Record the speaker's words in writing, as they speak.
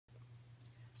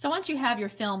So once you have your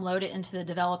film loaded into the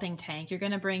developing tank, you're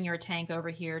going to bring your tank over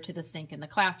here to the sink in the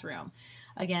classroom.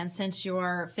 Again, since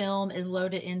your film is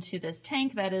loaded into this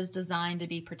tank that is designed to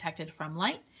be protected from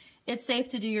light, it's safe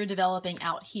to do your developing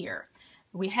out here.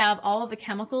 We have all of the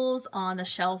chemicals on the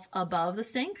shelf above the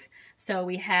sink. So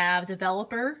we have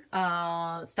developer,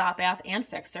 stop bath, and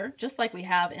fixer, just like we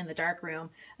have in the dark room.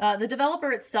 The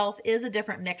developer itself is a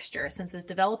different mixture. Since it's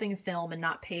developing film and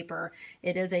not paper,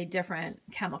 it is a different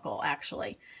chemical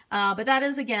actually. But that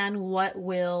is, again, what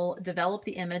will develop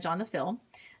the image on the film.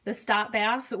 The stop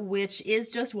bath, which is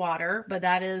just water, but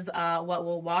that is what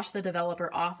will wash the developer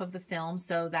off of the film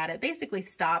so that it basically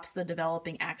stops the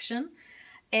developing action.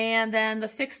 And then the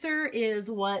fixer is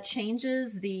what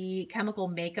changes the chemical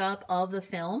makeup of the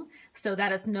film so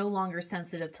that it's no longer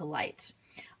sensitive to light.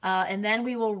 And then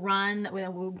we will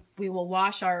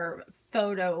wash our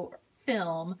photo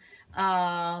film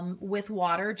with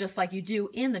water, just like you do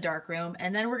in the darkroom.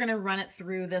 And then we're going to run it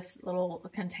through this little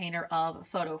container of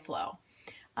Photo Flow.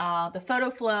 The Photo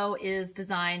Flow is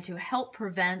designed to help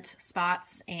prevent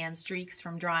spots and streaks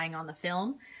from drying on the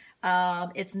film.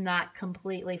 It's not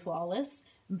completely flawless,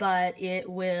 but it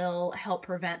will help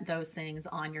prevent those things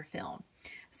on your film.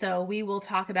 So we will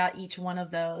talk about each one of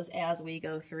those as we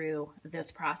go through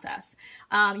this process.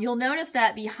 You'll notice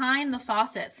that behind the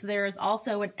faucets, there's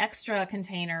also an extra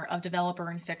container of developer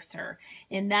and fixer.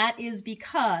 And that is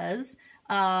because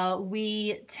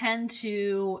we tend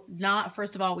to not,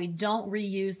 first of all, we don't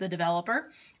reuse the developer.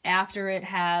 After it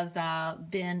has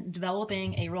been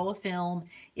developing a roll of film,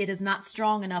 it is not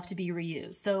strong enough to be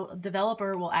reused. So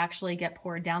developer will actually get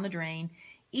poured down the drain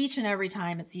each and every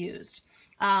time it's used.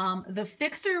 The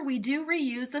fixer, we do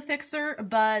reuse the fixer,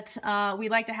 but we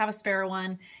like to have a spare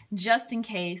one just in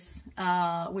case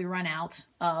we run out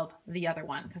of the other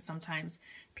one, because sometimes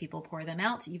people pour them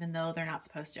out even though they're not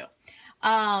supposed to.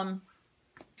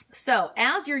 So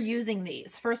as you're using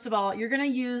these, first of all, you're going to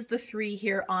use the 3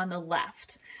 here on the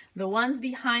left. The ones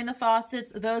behind the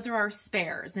faucets, those are our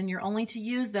spares, and you're only to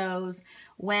use those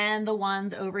when the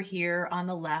ones over here on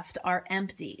the left are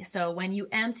empty. So when you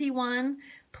empty one,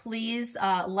 please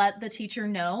let the teacher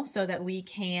know so that we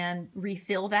can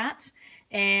refill that,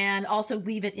 and also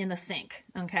leave it in the sink,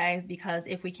 okay? Because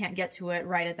if we can't get to it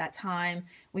right at that time,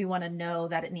 we want to know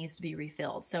that it needs to be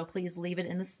refilled. So please leave it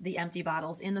in the empty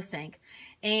bottles in the sink.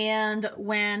 And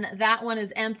when that one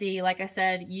is empty, like I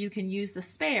said, you can use the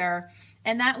spare.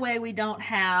 And that way we don't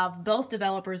have both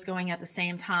developers going at the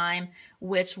same time,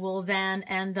 which will then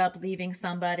end up leaving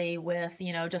somebody with,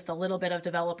 you know, just a little bit of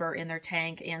developer in their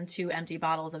tank and 2 empty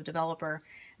bottles of developer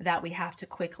that we have to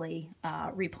quickly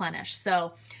replenish.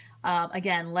 So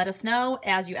again, let us know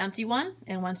as you empty one.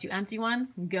 And once you empty one,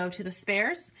 go to the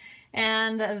spares,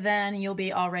 and then you'll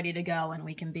be all ready to go and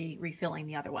we can be refilling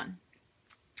the other one.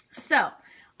 So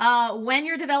when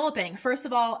you're developing, first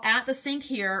of all, at the sink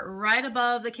here, right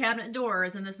above the cabinet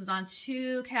doors, and this is on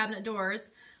 2 cabinet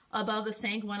doors above the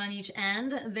sink, one on each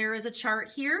end, there is a chart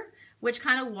here which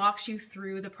kind of walks you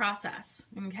through the process,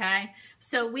 okay?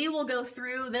 So we will go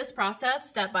through this process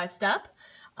step by step,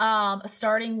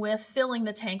 starting with filling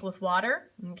the tank with water,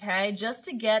 okay, just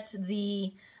to get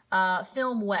the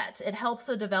film wet. It helps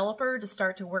the developer to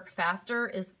start to work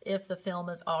faster if the film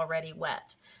is already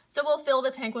wet. So we'll fill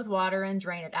the tank with water and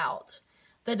drain it out.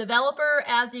 The developer,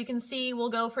 as you can see, will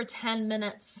go for 10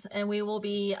 minutes, and we will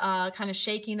be kind of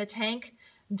shaking the tank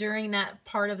during that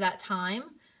part of that time.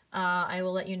 I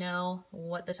will let you know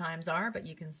what the times are, but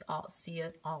you can all see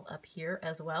it all up here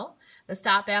as well. The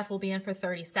stop bath will be in for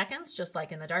 30 seconds, just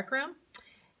like in the dark room.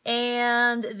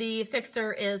 And the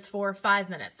fixer is for 5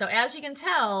 minutes. So as you can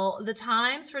tell, the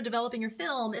times for developing your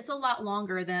film, it's a lot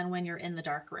longer than when you're in the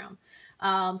dark room.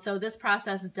 So this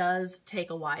process does take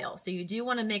a while. So you do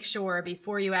want to make sure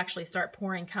before you actually start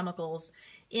pouring chemicals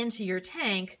into your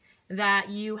tank that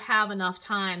you have enough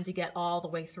time to get all the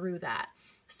way through that.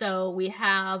 So we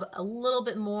have a little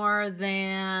bit more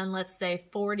than, let's say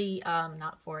 15,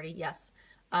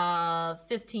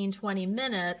 20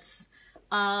 minutes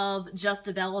of just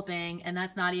developing, and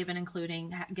that's not even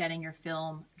including getting your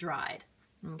film dried.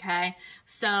 Okay,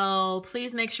 so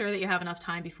please make sure that you have enough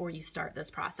time before you start this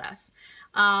process.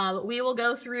 We will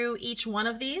go through each one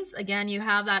of these. Again, you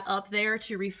have that up there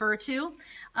to refer to,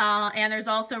 and there's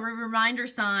also a reminder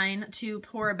sign to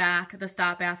pour back the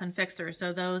stop bath and fixer.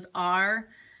 So those are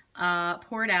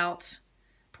poured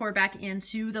back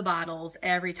into the bottles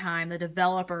every time. The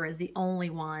developer is the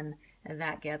only one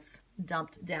that gets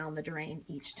dumped down the drain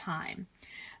each time.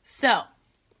 So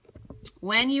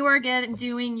when you are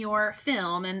doing your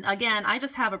film, and again, I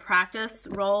just have a practice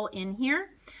roll in here.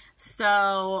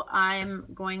 So I'm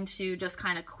going to just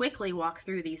kind of quickly walk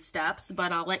through these steps,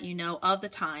 but I'll let you know of the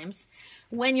times.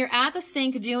 When you're at the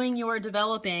sink doing your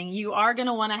developing, you are going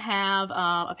to want to have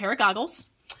a pair of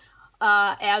goggles.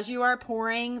 As you are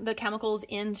pouring the chemicals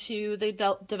into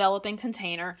the developing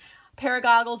container, pair of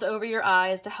goggles over your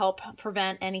eyes to help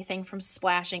prevent anything from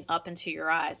splashing up into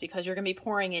your eyes, because you're going to be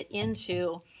pouring it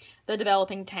into the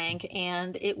developing tank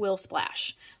and it will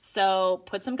splash. So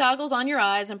put some goggles on your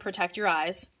eyes and protect your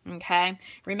eyes. Okay.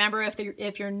 Remember,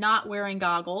 if you're not wearing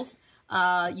goggles,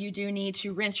 you do need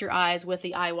to rinse your eyes with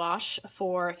the eye wash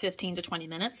for 15 to 20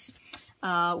 minutes.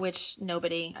 Which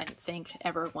nobody, I think,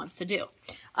 ever wants to do.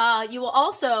 You will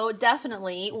also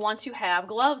definitely want to have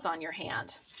gloves on your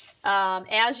hand.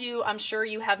 I'm sure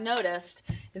you have noticed,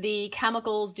 the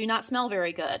chemicals do not smell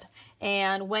very good.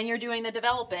 And when you're doing the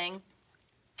developing,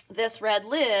 this red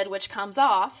lid, which comes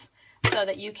off so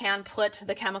that you can put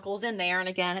the chemicals in there, and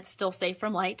again, it's still safe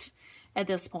from light at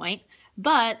this point,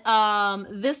 but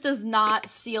this does not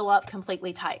seal up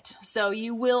completely tight. So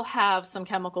you will have some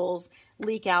chemicals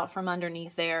leak out from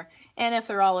underneath there. And if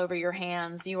they're all over your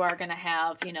hands, you are going to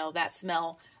have, that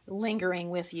smell lingering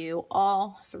with you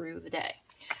all through the day.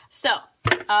 So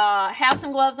have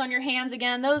some gloves on your hands.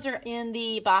 Again, those are in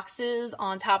the boxes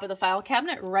on top of the file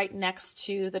cabinet right next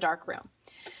to the dark room.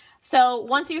 So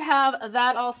once you have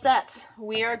that all set,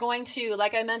 we are going to,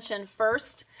 like I mentioned,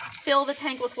 first fill the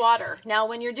tank with water. Now,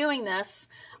 when you're doing this,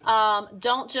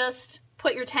 don't just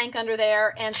put your tank under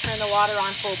there and turn the water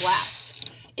on full blast.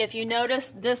 If you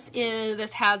notice, this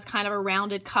has kind of a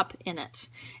rounded cup in it.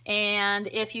 And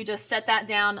if you just set that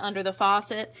down under the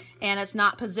faucet and it's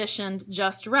not positioned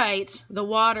just right, the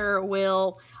water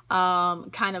will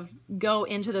kind of go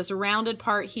into this rounded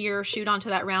part here, shoot onto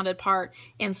that rounded part,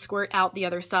 and squirt out the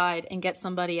other side and get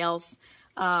somebody else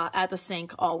at the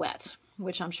sink all wet,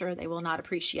 which I'm sure they will not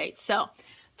appreciate. So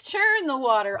turn the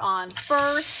water on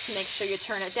first, make sure you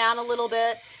turn it down a little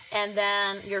bit, and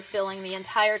then you're filling the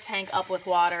entire tank up with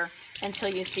water until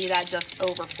you see that just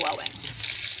overflowing.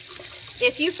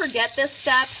 If you forget this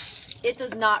step, it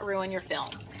does not ruin your film.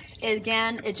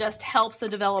 Again, it just helps the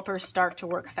developer start to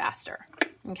work faster.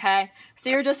 Okay, so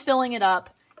you're just filling it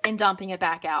up and dumping it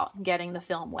back out, getting the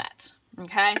film wet.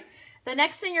 Okay, the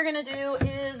next thing you're going to do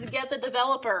is get the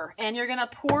developer, and you're going to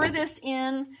pour this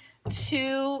in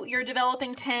to your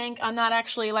developing tank. I'm not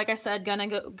actually, like I said,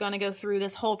 gonna go through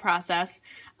this whole process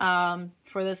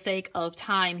for the sake of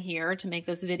time here to make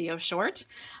this video short.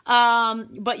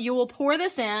 But you will pour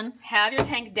this in, have your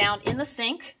tank down in the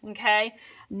sink, okay,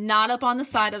 not up on the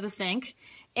side of the sink,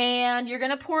 and you're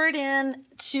gonna pour it in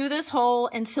to this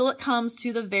hole until it comes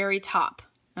to the very top.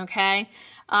 Okay,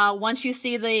 once you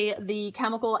see the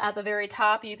chemical at the very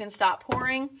top, you can stop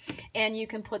pouring and you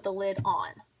can put the lid on.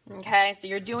 Okay, so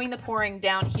you're doing the pouring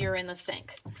down here in the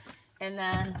sink, and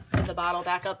then put the bottle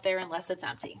back up there unless it's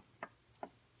empty.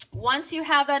 Once you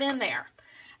have that in there,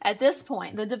 at this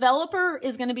point, the developer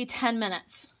is going to be 10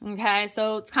 minutes. Okay,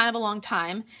 so it's kind of a long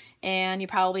time, and you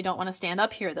probably don't want to stand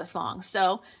up here this long.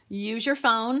 So use your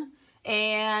phone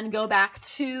and go back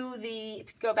to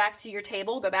your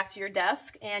table, go back to your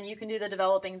desk, and you can do the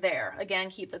developing there.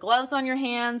 Again, keep the gloves on your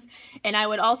hands, and I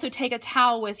would also take a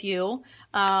towel with you.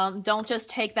 Don't just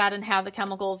take that and have the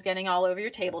chemicals getting all over your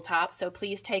tabletop, so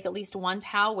please take at least one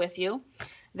towel with you.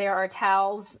 There are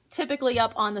towels typically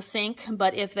up on the sink,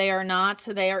 but if they are not,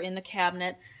 they are in the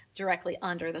cabinet directly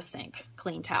under the sink,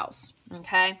 clean towels.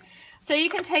 Okay, so you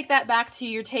can take that back to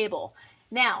your table.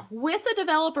 Now, with the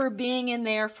developer being in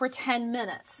there for 10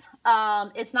 minutes,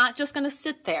 it's not just going to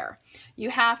sit there. You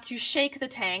have to shake the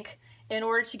tank in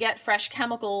order to get fresh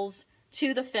chemicals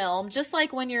to the film, just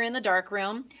like when you're in the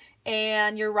darkroom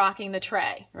and you're rocking the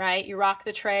tray, right? You rock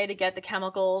the tray to get the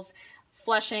chemicals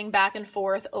flushing back and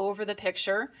forth over the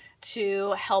picture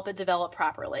to help it develop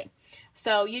properly.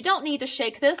 So you don't need to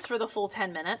shake this for the full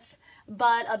 10 minutes,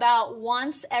 but about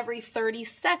once every 30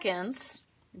 seconds,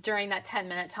 during that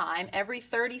 10-minute time, every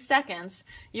 30 seconds,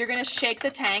 you're going to shake the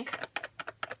tank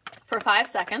for 5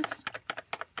 seconds.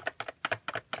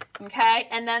 Okay,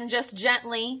 and then just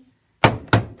gently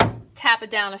tap it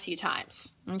down a few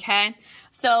times. Okay,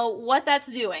 so what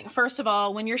that's doing, first of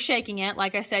all, when you're shaking it,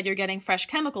 like I said, you're getting fresh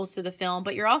chemicals to the film,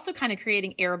 but you're also kind of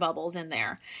creating air bubbles in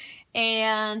there.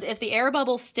 And if the air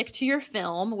bubbles stick to your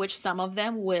film, which some of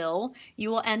them will, you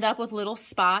will end up with little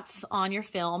spots on your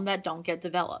film that don't get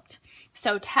developed.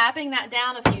 So tapping that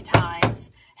down a few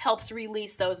times helps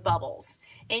release those bubbles.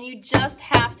 And you just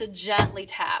have to gently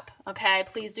tap, okay?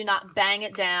 Please do not bang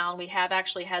it down. We have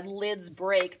actually had lids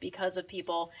break because of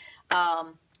people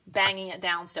banging it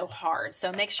down so hard.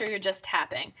 So make sure you're just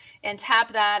tapping, and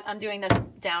tap that. I'm doing this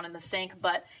down in the sink,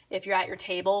 but if you're at your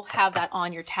table, have that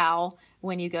on your towel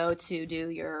when you go to do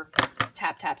your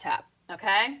tap, tap, tap.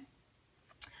 Okay.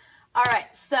 All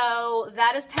right. So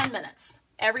that is 10 minutes.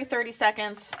 Every 30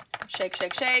 seconds, shake,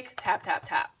 shake, shake, tap, tap,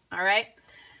 tap. All right.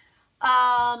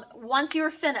 Once you're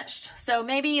finished, so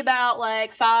maybe about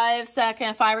like 5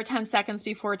 or 10 seconds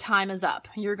before time is up,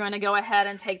 you're going to go ahead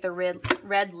and take the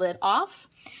red lid off,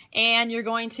 and you're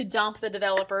going to dump the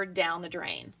developer down the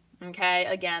drain. Okay.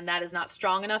 Again, that is not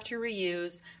strong enough to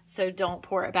reuse, so don't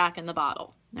pour it back in the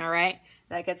bottle. All right.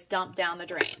 That gets dumped down the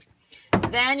drain.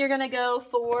 Then you're going to go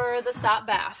for the stop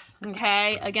bath.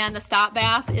 Okay. Again, the stop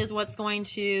bath is what's going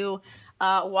to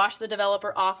wash the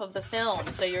developer off of the film.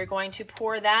 So you're going to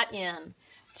pour that in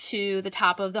to the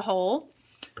top of the hole,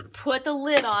 put the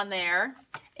lid on there,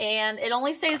 and it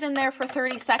only stays in there for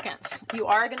 30 seconds. You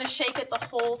are going to shake it the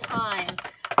whole time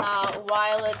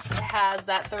while it has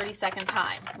that 30-second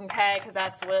time, okay? Because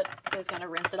that's what is going to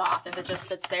rinse it off. If it just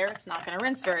sits there, it's not going to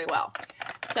rinse very well.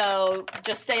 So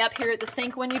just stay up here at the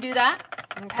sink when you do that,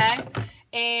 okay?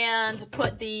 And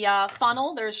put the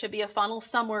funnel. There should be a funnel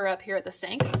somewhere up here at the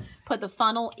sink. Put the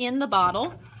funnel in the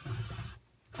bottle.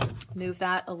 Move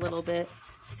that a little bit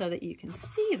so that you can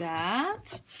see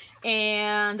that.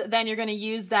 And then you're going to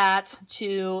use that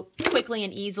to quickly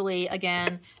and easily,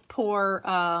 again, pour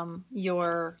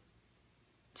your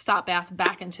stop bath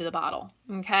back into the bottle,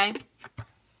 okay?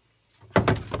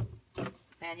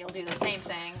 And you'll do the same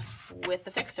thing with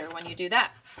the fixer when you do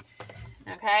that.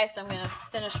 Okay, so I'm going to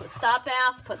finish with stop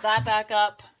bath, put that back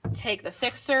up, take the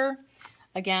fixer,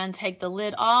 again, take the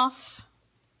lid off.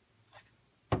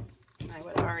 I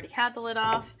would have already had the lid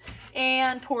off,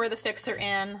 and pour the fixer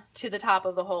in to the top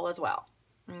of the hole as well.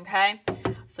 Okay,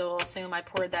 so we'll assume I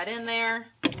poured that in there,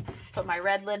 put my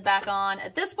red lid back on.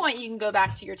 At this point, you can go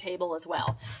back to your table as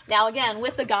well. Now, again,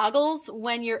 with the goggles,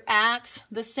 when you're at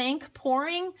the sink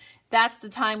pouring, that's the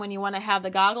time when you want to have the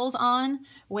goggles on.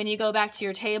 When you go back to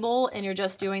your table and you're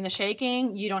just doing the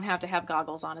shaking, you don't have to have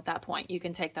goggles on at that point. You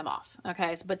can take them off,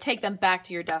 okay? But take them back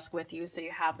to your desk with you so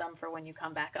you have them for when you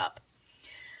come back up.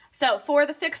 So for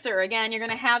the fixer, again, you're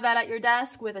going to have that at your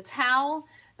desk with a towel.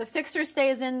 The fixer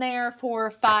stays in there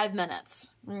for 5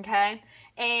 minutes, okay?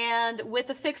 And with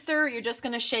the fixer, you're just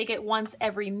going to shake it once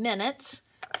every minute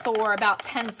for about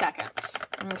 10 seconds,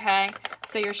 okay?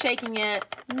 So you're shaking it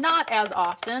not as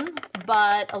often,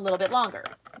 but a little bit longer,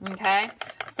 okay?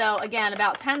 So again,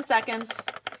 about 10 seconds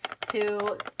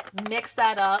to mix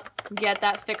that up, get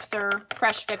that fixer,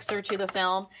 fresh fixer to the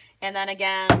film, and then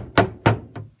again,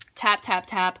 tap, tap,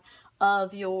 tap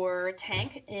of your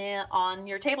tank on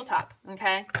your tabletop,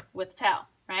 okay, with the towel,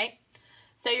 right?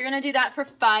 So you're going to do that for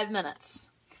 5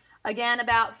 minutes. Again,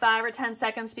 about 5 or 10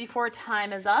 seconds before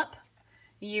time is up,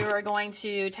 you're going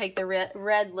to take the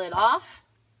red lid off.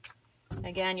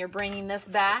 Again, you're bringing this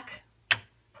back.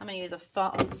 I'm going to use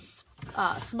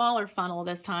a smaller funnel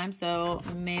this time, so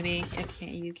maybe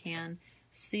you can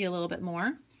see a little bit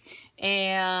more.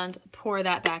 And pour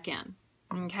that back in,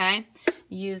 okay,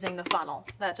 using the funnel.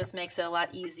 That just makes it a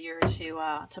lot easier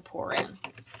to pour in.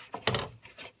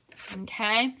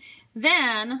 Okay,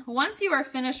 then once you are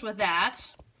finished with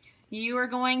that, you are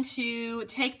going to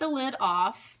take the lid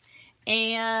off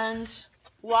and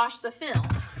wash the film.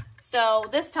 So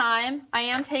this time I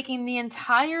am taking the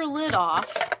entire lid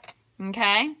off,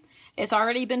 okay? It's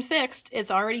already been fixed. It's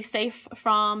already safe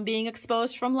from being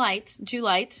exposed from light,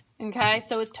 okay?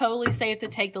 So it's totally safe to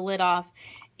take the lid off,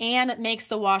 and it makes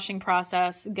the washing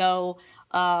process go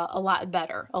a lot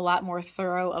better, a lot more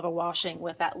thorough of a washing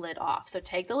with that lid off. So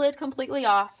take the lid completely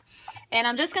off, and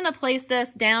I'm just gonna place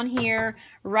this down here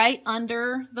right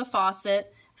under the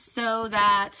faucet so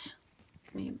that,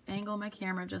 let me angle my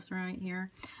camera just right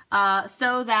here,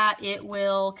 so that it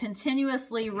will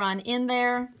continuously run in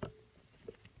there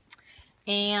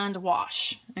and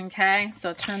wash, okay?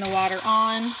 So turn the water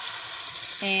on,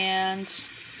 and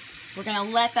we're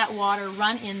gonna let that water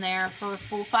run in there for a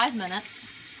full 5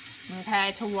 minutes,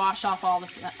 okay, to wash off all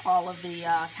of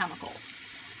the chemicals.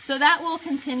 So that will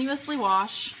continuously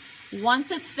wash.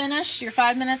 Once it's finished, your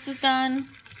 5 minutes is done,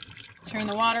 turn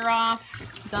the water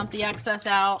off, dump the excess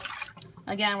out.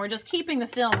 Again, we're just keeping the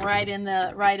film right in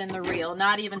the reel,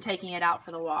 not even taking it out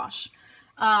for the wash.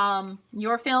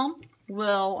 Your film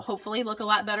will hopefully look a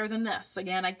lot better than this.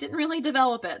 Again, I didn't really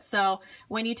develop it. So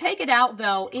when you take it out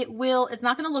though, it's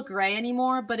not going to look gray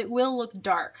anymore, but it will look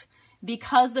dark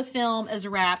because the film is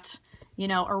wrapped, you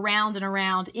know, around and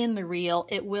around in the reel.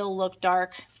 It will look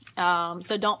dark.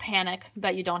 So don't panic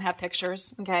that you don't have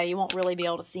pictures. Okay. You won't really be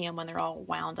able to see them when they're all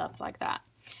wound up like that.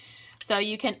 So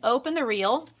you can open the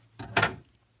reel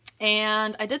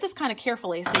And I did this kind of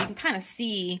carefully so you can kind of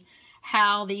see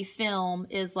how the film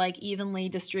is like evenly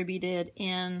distributed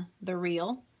in the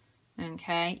reel.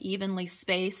 Okay, evenly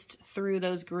spaced through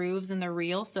those grooves in the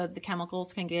reel so the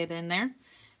chemicals can get in there.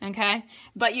 Okay,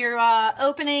 but you're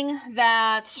opening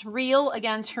that reel,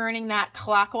 again, turning that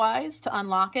clockwise to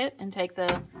unlock it and take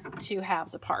the two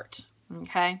halves apart.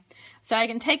 Okay, so I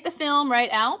can take the film right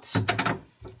out.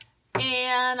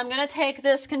 And I'm going to take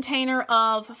this container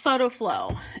of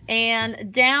PhotoFlow,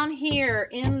 and down here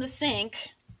in the sink,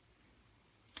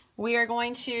 we are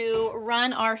going to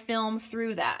run our film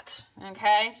through that.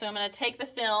 Okay, so I'm going to take the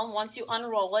film. Once you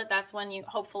unroll it, that's when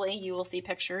hopefully you will see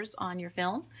pictures on your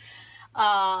film.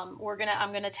 I'm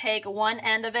going to take one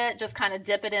end of it, just kind of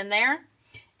dip it in there,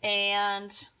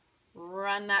 and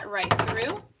run that right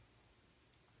through.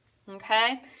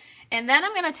 Okay, and then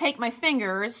I'm going to take my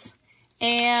fingers,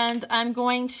 and I'm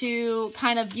going to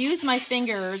kind of use my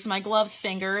fingers, my gloved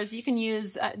fingers. You can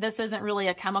use, this isn't really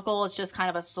a chemical, it's just kind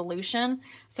of a solution.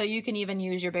 So you can even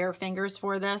use your bare fingers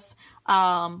for this,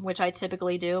 which I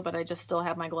typically do, but I just still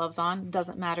have my gloves on.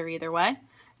 Doesn't matter either way.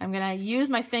 I'm going to use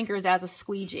my fingers as a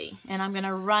squeegee, and I'm going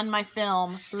to run my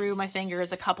film through my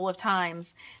fingers a couple of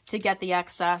times to get the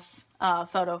excess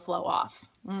PhotoFlow off.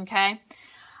 Okay.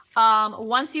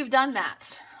 Once you've done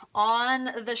that,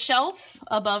 on the shelf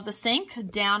above the sink,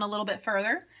 down a little bit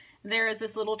further, there is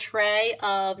this little tray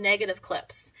of negative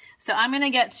clips. So I'm going to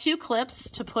get 2 clips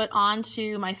to put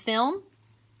onto my film.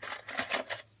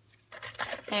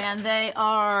 And they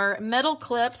are metal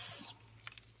clips.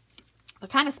 They're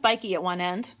kind of spiky at one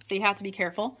end, so you have to be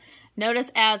careful.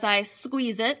 Notice as I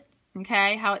squeeze it,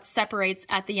 okay, how it separates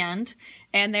at the end.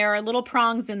 And there are little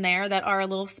prongs in there that are a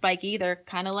little spiky. They're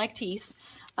kind of like teeth.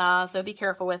 So be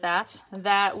careful with that.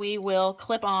 That we will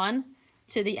clip on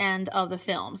to the end of the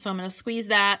film. So I'm going to squeeze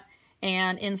that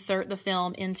and insert the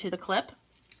film into the clip.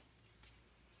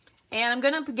 And I'm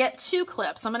going to get 2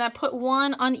 clips. I'm going to put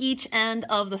one on each end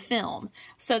of the film.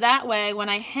 So that way, when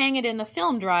I hang it in the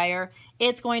film dryer,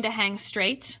 it's going to hang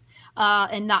straight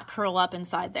and not curl up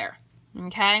inside there.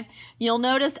 Okay, you'll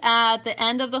notice at the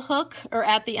end of the hook, or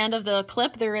at the end of the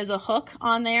clip, there is a hook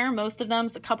on there. Most of them,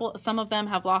 some of them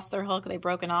have lost their hook, they've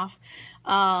broken off.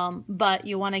 But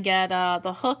you want to get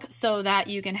the hook so that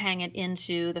you can hang it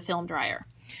into the film dryer.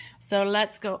 So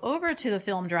let's go over to the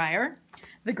film dryer.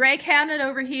 The gray cabinet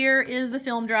over here is the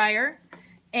film dryer.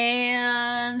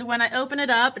 And when I open it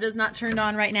up, it is not turned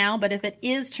on right now, but if it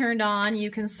is turned on,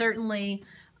 you can certainly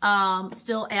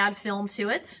still add film to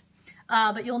it.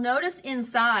 But you'll notice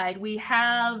inside we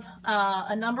have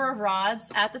a number of rods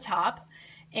at the top,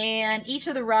 and each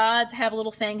of the rods have a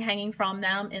little thing hanging from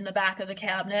them in the back of the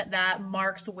cabinet that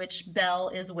marks which bell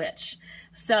is which.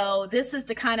 So this is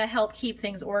to kind of help keep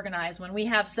things organized. When we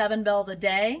have 7 bells a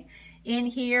day in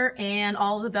here and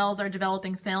all of the bells are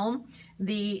developing film,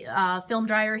 the film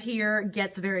dryer here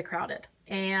gets very crowded.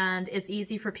 And it's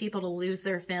easy for people to lose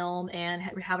their film and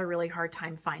have a really hard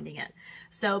time finding it.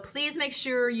 So please make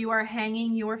sure you are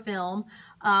hanging your film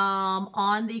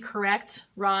on the correct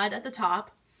rod at the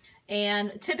top.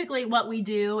 And typically what we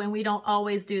do, and we don't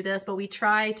always do this, but we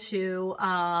try to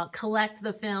collect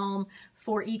the film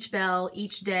for each bell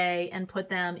each day and put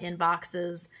them in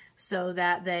boxes so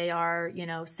that they are, you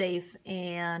know, safe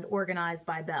and organized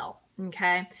by bell.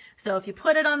 Okay, so if you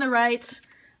put it on the right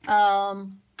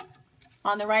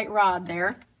rod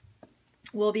there,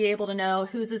 we'll be able to know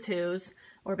whose is whose,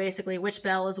 or basically which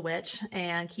bell is which,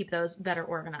 and keep those better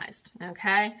organized.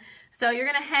 Okay, so you're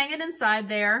going to hang it inside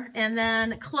there and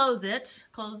then close it,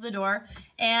 close the door,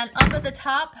 and up at the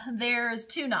top there's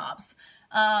 2 knobs,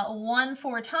 one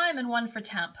for time and one for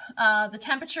temp. The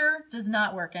temperature does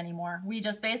not work anymore. We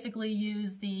just basically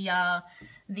use the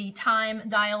time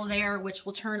dial there, which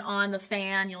will turn on the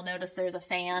fan. You'll notice there's a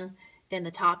fan in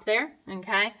the top there.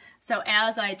 Okay, so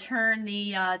as I turn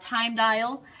the time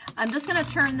dial, I'm just going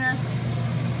to turn this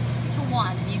to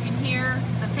 1, and you can hear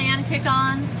the fan kick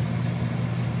on.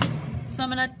 So I'm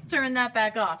going to turn that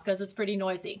back off because it's pretty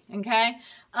noisy. Okay,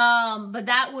 but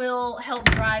that will help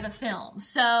dry the film.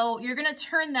 So you're going to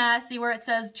turn that, see where it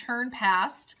says turn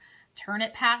past, turn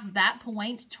it past that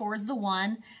point towards the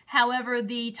 1. However,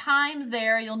 the times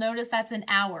there, you'll notice that's in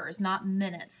hours, not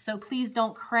minutes. So please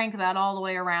don't crank that all the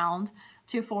way around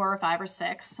to 4 or 5 or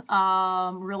 6.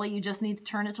 Really, you just need to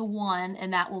turn it to 1,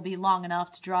 and that will be long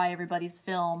enough to dry everybody's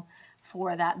film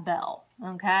for that bell.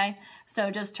 Okay,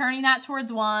 so just turning that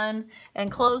towards 1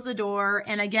 and close the door.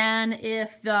 And again,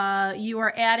 if you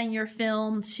are adding your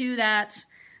film to that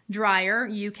dryer,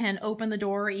 you can open the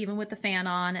door even with the fan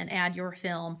on and add your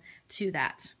film to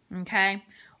that. Okay,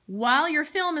 while your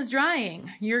film is drying,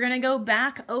 you're going to go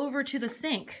back over to the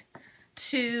sink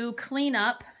to clean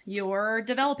up your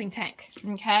developing tank,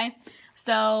 okay?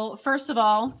 So first of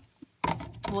all,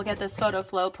 we'll get this photo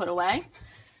flow put away,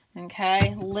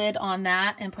 okay? Lid on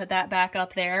that and put that back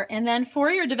up there. And then for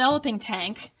your developing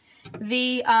tank,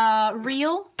 the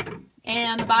reel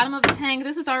and the bottom of the tank,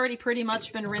 this has already pretty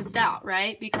much been rinsed out,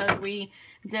 right? Because we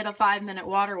did a 5-minute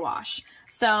water wash.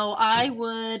 So I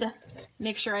would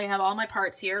make sure I have all my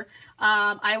parts here.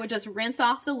 I would just rinse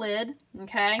off the lid,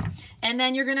 okay? And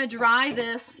then you're gonna dry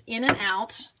this in and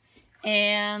out.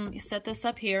 And you set this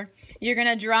up here. You're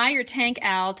gonna dry your tank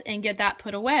out and get that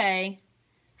put away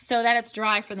so that it's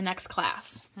dry for the next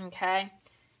class, okay?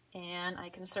 And I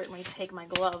can certainly take my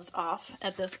gloves off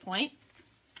at this point.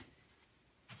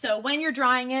 So when you're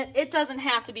drying it, it doesn't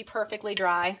have to be perfectly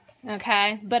dry,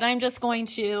 okay? But I'm just going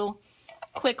to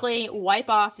quickly wipe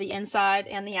off the inside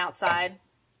and the outside.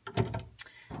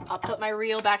 I'll put my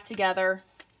reel back together.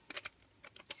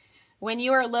 When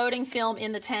you are loading film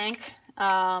in the tank,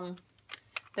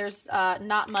 there's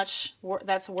not much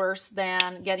that's worse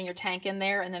than getting your tank in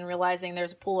there and then realizing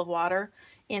there's a pool of water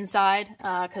inside,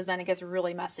 because then it gets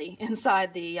really messy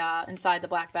inside the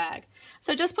black bag.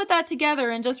 So just put that together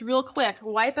and just real quick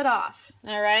wipe it off.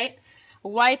 All right,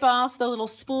 wipe off the little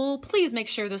spool. Please make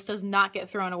sure this does not get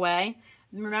thrown away.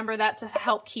 Remember that to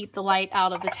help keep the light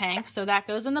out of the tank. So that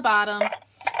goes in the bottom,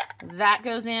 that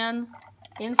goes in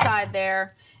inside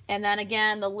there, and then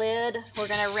again the lid, we're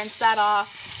going to rinse that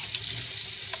off,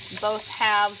 both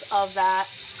halves of that.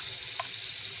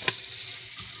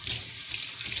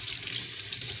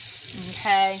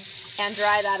 Okay, and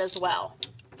dry that as well.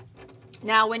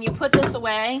 Now when you put this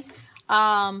away,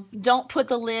 don't put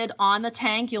the lid on the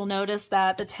tank. You'll notice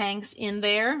that the tanks in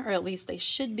there, or at least they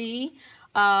should be,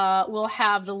 will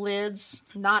have the lids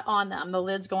not on them. The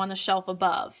lids go on the shelf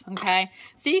above, okay?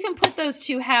 So you can put those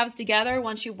two halves together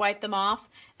once you wipe them off.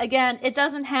 Again, it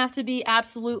doesn't have to be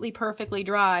absolutely perfectly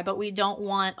dry, but we don't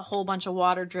want a whole bunch of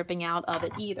water dripping out of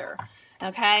it either,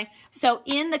 okay? So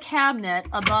in the cabinet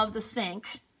above the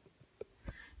sink,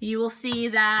 you will see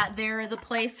that there is a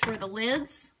place for the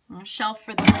lids, a shelf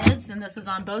for the lids, and this is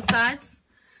on both sides.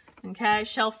 Okay,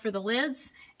 shelf for the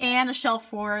lids and a shelf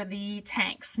for the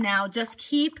tanks. Now just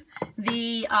keep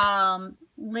the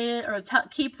lid, or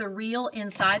keep the reel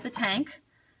inside the tank,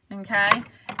 okay?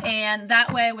 And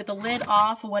that way with the lid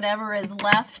off, whatever is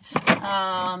left,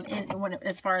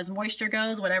 as far as moisture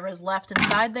goes, whatever is left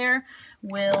inside there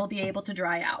will be able to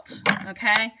dry out,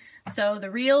 okay? So the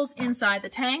reels inside the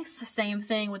tanks, same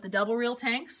thing with the double reel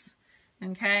tanks,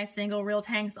 okay? Single reel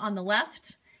tanks on the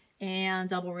left and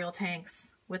double reel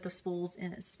tanks with the spools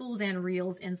and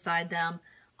reels inside them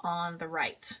on the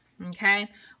right, okay?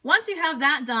 Once you have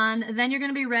that done, then you're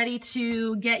gonna be ready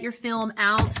to get your film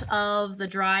out of the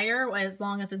dryer. As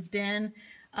long as it's been,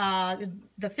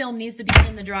 the film needs to be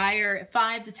in the dryer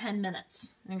 5 to 10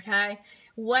 minutes, okay?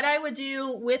 What I would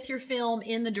do with your film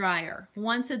in the dryer,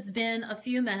 once it's been a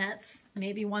few minutes,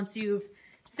 maybe once you've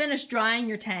finished drying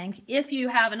your tank, if you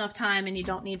have enough time and you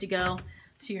don't need to go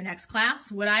to your next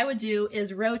class, what I would do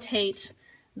is rotate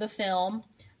the film.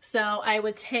 So I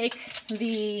would take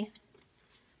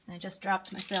I just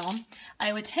dropped my film.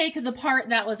 I would take the part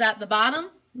that was at the bottom,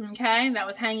 okay, that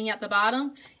was hanging at the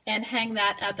bottom, and hang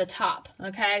that at the top,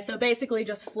 okay? So basically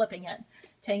just flipping it,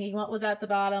 taking what was at the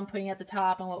bottom, putting it at the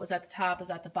top, and what was at the top is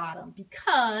at the bottom,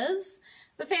 because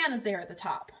the fan is there at the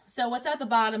top. So what's at the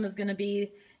bottom is gonna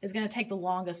take the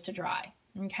longest to dry,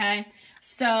 okay?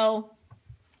 So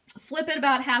flip it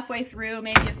about halfway through,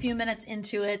 maybe a few minutes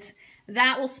into it.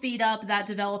 That will speed up that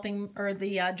developing, or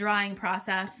the drying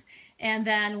process. And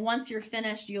then once you're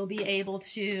finished, you'll be able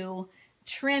to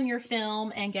trim your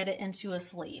film and get it into a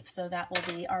sleeve. So that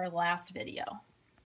will be our last video.